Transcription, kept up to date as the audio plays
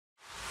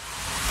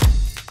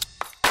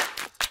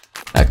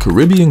At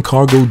Caribbean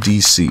Cargo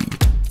DC,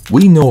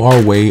 we know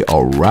our way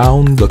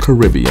around the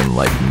Caribbean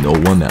like no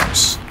one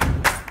else.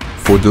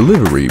 For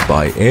delivery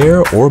by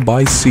air or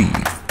by sea,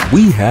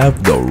 we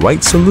have the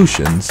right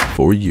solutions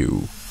for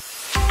you.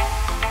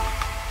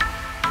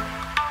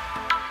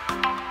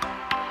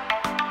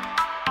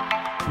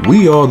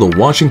 We are the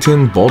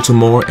Washington,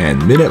 Baltimore,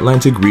 and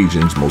Mid-Atlantic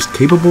region's most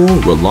capable,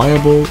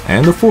 reliable,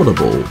 and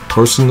affordable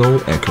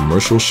personal and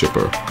commercial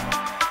shipper.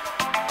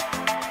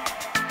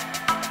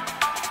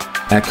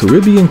 At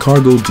Caribbean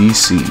Cargo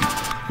DC,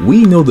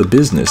 we know the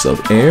business of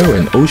air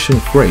and ocean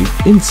freight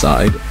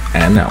inside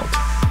and out,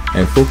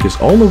 and focus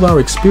all of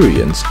our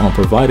experience on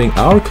providing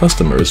our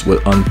customers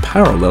with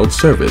unparalleled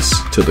service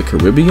to the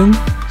Caribbean,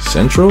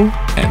 Central,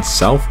 and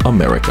South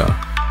America.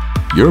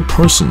 Your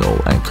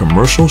personal and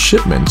commercial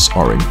shipments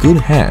are in good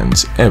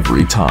hands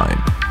every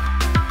time.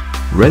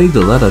 Ready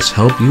to let us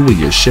help you with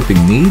your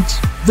shipping needs?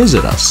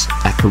 Visit us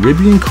at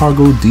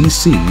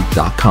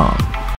CaribbeanCargoDC.com.